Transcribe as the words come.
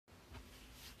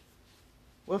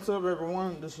What's up,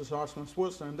 everyone? This is Arsenal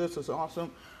Sports, and this is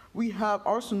awesome. We have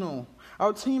Arsenal,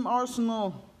 our team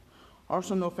Arsenal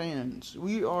fans.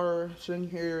 We are sitting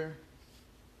here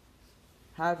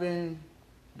having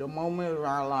the moment of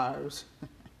our lives.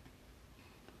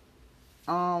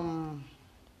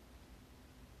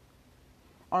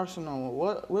 Arsenal,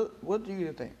 what do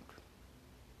you think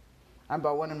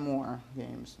about winning more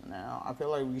games? Now, I feel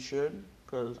like we should,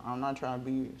 because I'm not trying to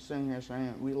be sitting here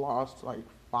saying we lost like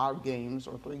 5 games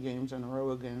or 3 games in a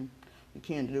row again. You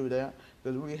can't do that,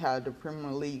 because we had the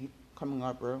Premier League coming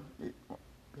up, bro. Is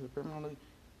it Premier League?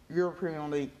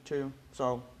 European League too.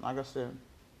 So, like I said,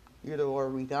 either or,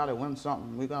 we gotta win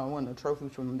something. We gotta win the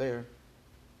trophies from there,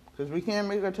 because we can't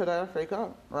make it to the FA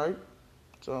Cup, right?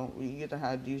 So we get to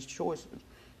have these choices,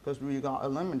 because we got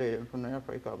eliminated from the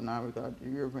FA Cup. Now we got the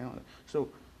European League. So,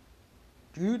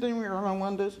 do you think we're gonna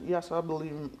win this? Yes, I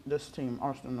believe this team,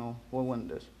 Arsenal, will win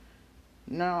this.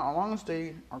 Now, as long as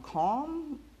they are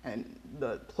calm and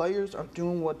the players are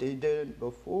doing what they did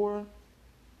before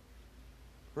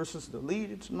versus the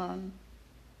Leeds, man,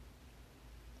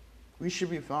 we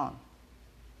should be fine.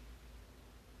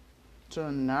 So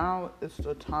now it's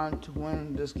the time to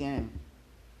win this game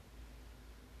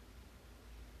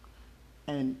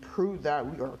and prove that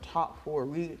we are top 4.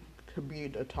 We could be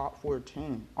the top 4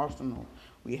 team, Arsenal.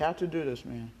 We have to do this,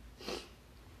 man.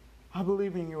 I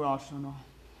believe in you, Arsenal.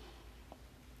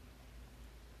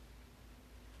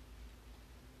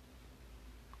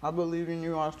 I believe in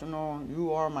you, Arsenal.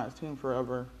 You are my team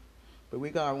forever. But we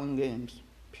gotta win games.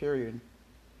 Period.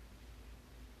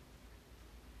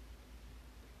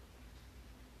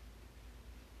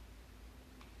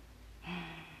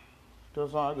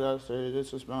 That's all I gotta say.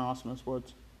 This has been Awesome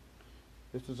Sports.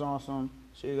 This is awesome.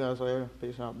 See you guys later.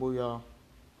 Peace out. Booyah.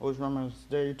 Always remember,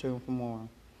 stay tuned for more.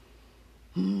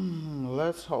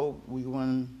 Let's hope we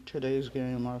win today's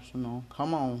game, Arsenal.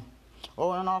 Come on.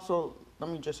 Oh, and also,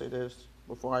 let me just say this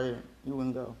before I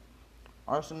even go.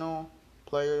 Arsenal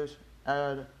players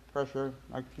add pressure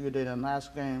like you did in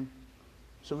last game,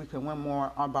 so we can win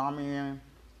more. Aubameyang,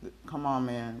 come on,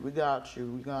 man. We got you.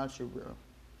 We got you, bro.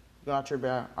 We got your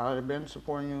back. I've been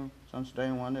supporting you since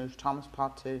day one. There's Thomas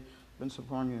Partey been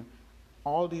supporting you.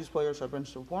 All these players have been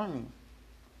supporting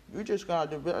you. You just gotta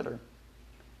do better.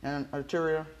 And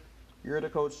Arteria, you're the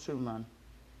coach too, man.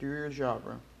 Do your job,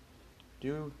 bro.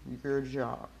 Do your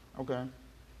job, okay?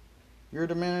 You're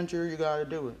the manager, you gotta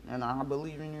do it. And I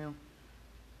believe in you.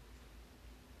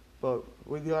 But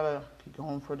we gotta keep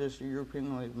going for this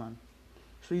European League, man.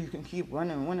 So you can keep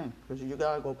winning. Because you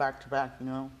gotta go back to back,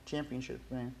 championship,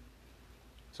 man.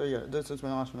 So yeah, this has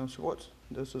been Awesome Sports.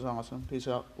 This is awesome. Peace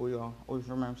out. We all always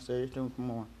remember, stay tuned for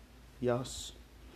more. Yes.